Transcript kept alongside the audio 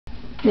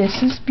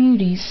This is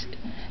Beauty's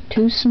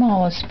two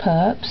smallest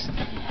pups.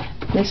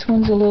 This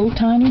one's a little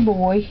tiny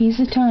boy. He's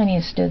the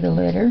tiniest of the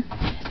litter.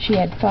 She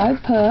had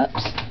 5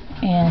 pups,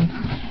 and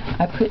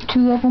I put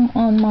 2 of them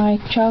on my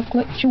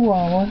chocolate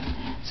chihuahua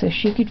so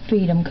she could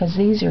feed them, because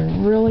these are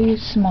really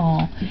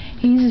small.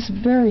 He's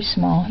very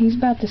small. He's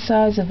about the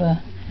size of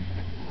a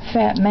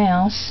fat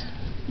mouse,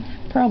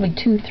 probably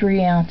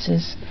 2-3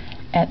 ounces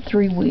at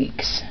 3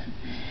 weeks.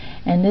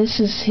 And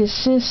this is his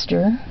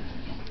sister,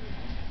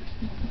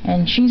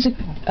 and she's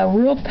a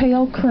real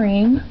pale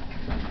cream.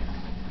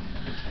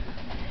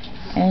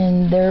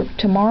 And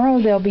tomorrow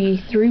they'll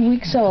be 3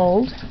 weeks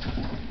old.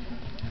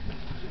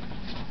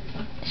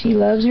 She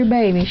loves her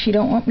baby. She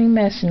don't want me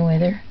messing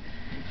with her.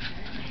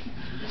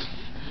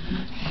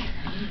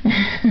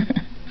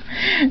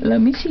 Let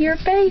me see your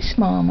face,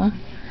 Mama.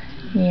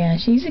 Yeah,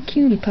 she's a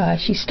cutie pie.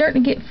 She's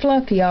starting to get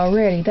fluffy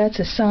already. That's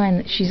a sign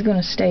that she's going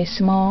to stay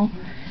small.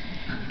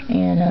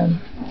 And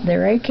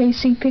they're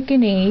AKC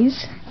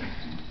Pekingese,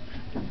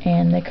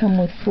 and they come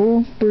with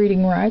full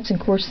breeding rights. And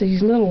of course,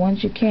 these little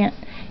ones, you can't.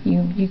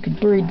 You could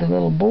breed the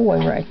little boy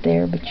right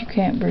there, but you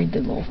can't breed the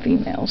little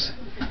females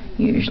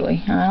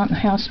usually. I don't know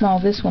how small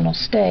this one will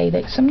stay.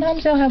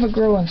 Sometimes they'll have a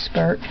growing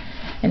spurt,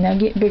 and they'll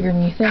get bigger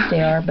than you think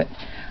they are. But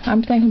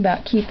I'm thinking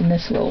about keeping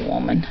this little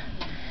woman.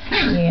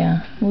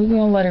 Yeah, we're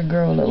gonna let her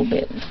grow a little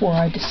bit before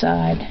I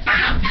decide.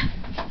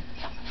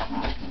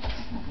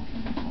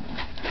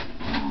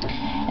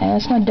 And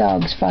that's my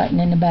dogs fighting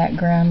in the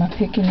background, my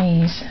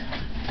Pekingese.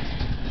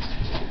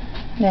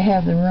 They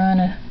have the run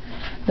of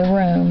the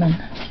room,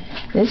 and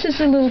this is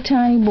a little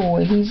tiny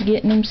boy. He's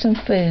getting him some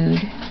food.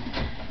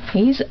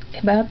 He's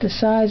about the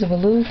size of a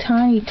little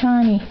tiny,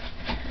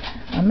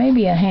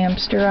 maybe a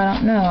hamster, I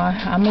don't know.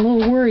 I'm a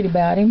little worried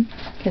about him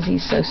because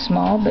he's so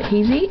small, but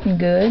he's eating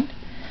good,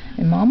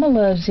 and Mama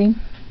loves him.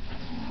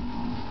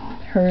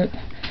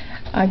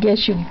 I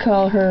guess you could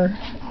call her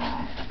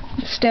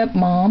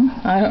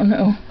stepmom. I don't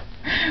know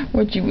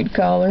what you would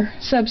call her.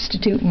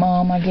 Substitute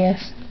mom, I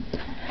guess.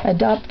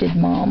 Adopted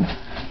mom.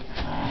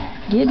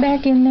 Get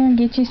back in there and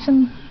get you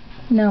some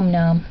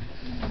num-num.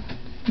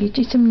 Get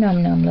you some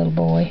num-num, little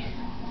boy,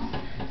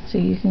 so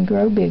you can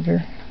grow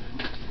bigger.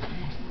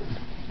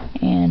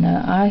 And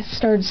I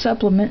started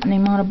supplementing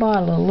him on a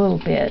bottle a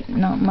little bit,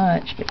 not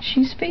much, but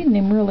she's feeding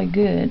him really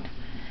good,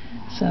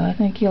 so I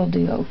think he'll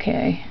do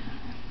okay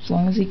as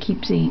long as he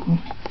keeps eating.